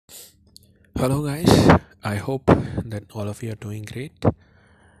Hello, guys. I hope that all of you are doing great.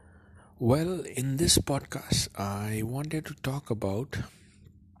 Well, in this podcast, I wanted to talk about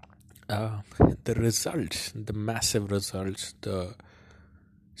uh, the results, the massive results, the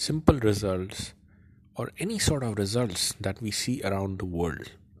simple results, or any sort of results that we see around the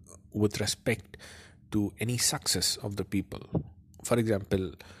world with respect to any success of the people. For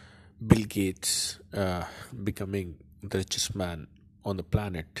example, Bill Gates becoming the richest man on the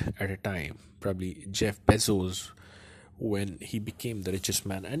planet at a time, probably Jeff Bezos when he became the richest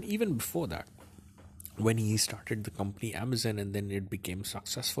man, and even before that, when he started the company Amazon and then it became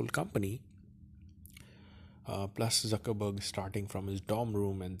successful company. Plus Zuckerberg starting from his dorm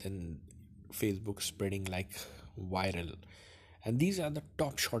room and then Facebook spreading like viral. And these are the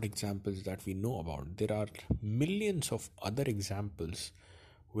top shot examples that we know about. There are millions of other examples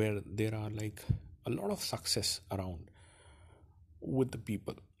where there are like a lot of success around with the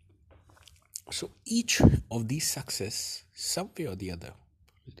people. So each of these success, some way or the other,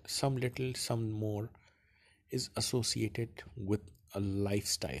 some little, some more, is associated with a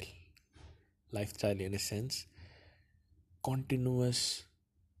lifestyle. Lifestyle, in a sense, continuous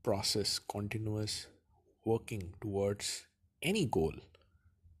process, continuous working towards any goal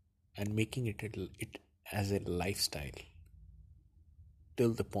and making it as a lifestyle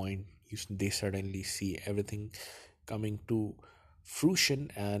till the point they suddenly see everything coming to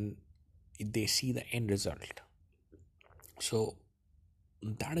fruition and they see the end result. So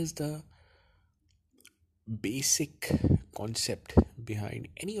that is the basic concept behind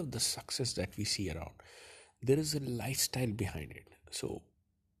any of the success that we see around. There is a lifestyle behind it. So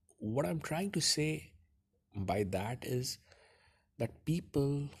what I'm trying to say by that is that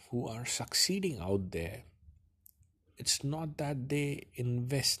people who are succeeding out there, it's not that they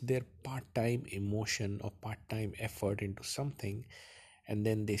invest their part-time emotion or part-time effort into something and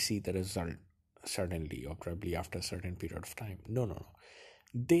then they see the result suddenly or probably after a certain period of time. No.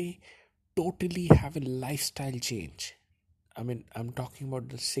 They totally have a lifestyle change. I mean, I'm talking about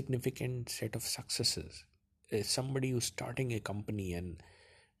the significant set of successes. Somebody who's starting a company and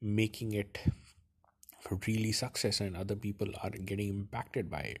making it really success and other people are getting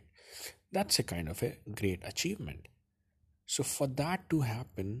impacted by it. That's a kind of a great achievement. So for that to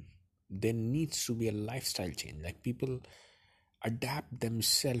happen, there needs to be a lifestyle change. Like people adapt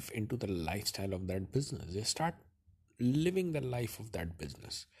themselves into the lifestyle of that business. They start living the life of that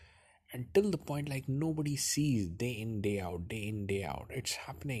business until the point like nobody sees day in day in day out. It's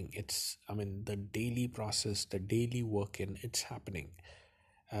happening. It's, I mean, the daily process, the daily work in, it's happening.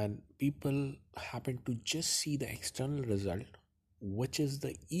 And people happen to just see the external result, which is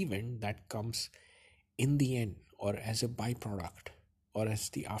the event that comes in the end or as a byproduct or as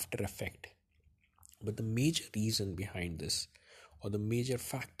the after effect. But the major reason behind this or the major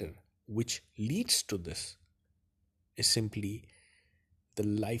factor which leads to this is simply the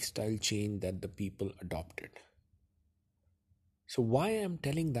lifestyle change that the people adopted. So why I'm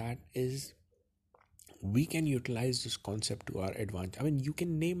telling that is we can utilize this concept to our advantage. I mean, you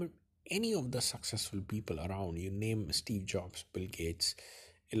can name any of the successful people around. You name Steve Jobs, Bill Gates,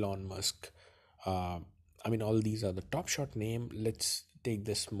 Elon Musk. I mean, all these are the top shot name. Let's take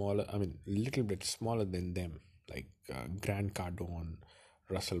the smaller, I mean, little bit smaller than them, like Grant Cardone,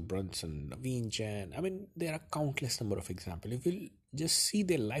 Russell Brunson, Naveen Jain. I mean, there are countless number of examples. If you just see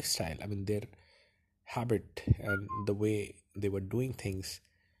their lifestyle, I mean, their habit and the way they were doing things,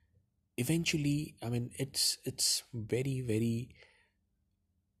 eventually, I mean, it's very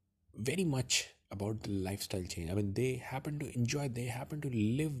much about the lifestyle change. I mean, they happen to enjoy, they happen to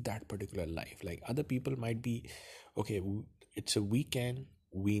live that particular life. Like other people might be, okay, it's a weekend,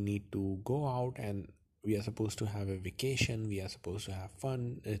 we need to go out and we are supposed to have a vacation, we are supposed to have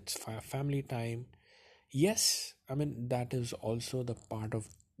fun, it's family time. Yes, I mean, that is also the part of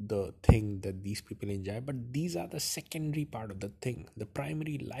the thing that these people enjoy, but these are the secondary part of the thing. The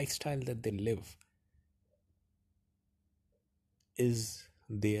primary lifestyle that they live is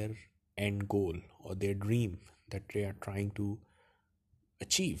their end goal or their dream that they are trying to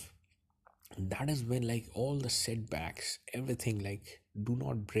achieve. That is when like all the setbacks, everything, like do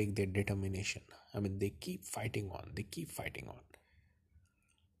not break their determination. I mean, they keep fighting on, they keep fighting on.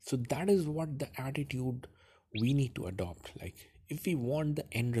 So that is what the attitude we need to adopt. Like if we want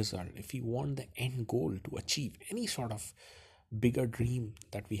the end result, if we want the end goal to achieve any sort of bigger dream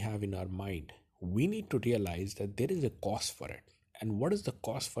that we have in our mind, we need to realize that there is a cost for it. And what is the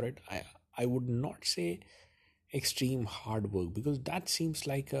cost for it? I would not say extreme hard work, because that seems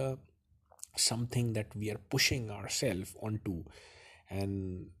like a something that we are pushing ourselves onto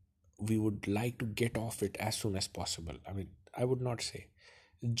and we would like to get off it as soon as possible. I mean, I would not say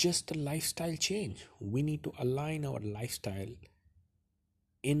just a lifestyle change. We need to align our lifestyle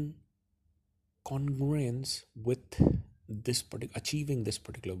in congruence with achieving this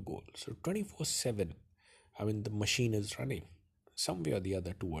particular goal. So 24/7, I mean, the machine is running some way or the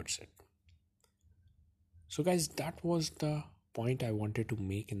other towards it. So, guys, that was the point I wanted to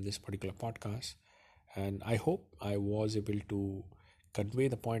make in this particular podcast. And I hope I was able to convey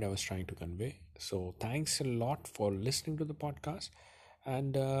the point I was trying to convey. So, thanks a lot for listening to the podcast.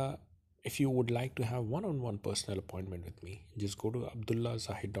 And if you would like to have one-on-one personal appointment with me, just go to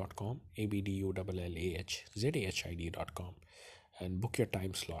abdullahzahid.com, abdullahzahid.com, and book your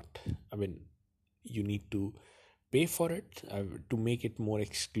time slot. I mean, you need to pay for it to make it more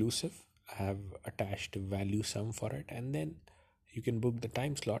exclusive. I have attached a value sum for it, and then you can book the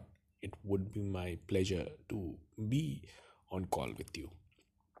time slot. It would be my pleasure to be on call with you.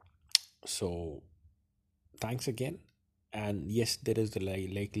 So thanks again. And yes, there is the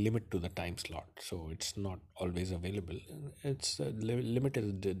like limit to the time slot, so it's not always available. It's limit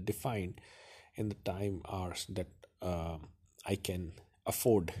is defined in the time hours that I can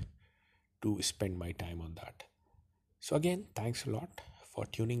afford to spend my time on that. So again, thanks a lot for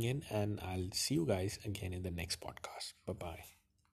tuning in, and I'll see you guys again in the next podcast. Bye bye.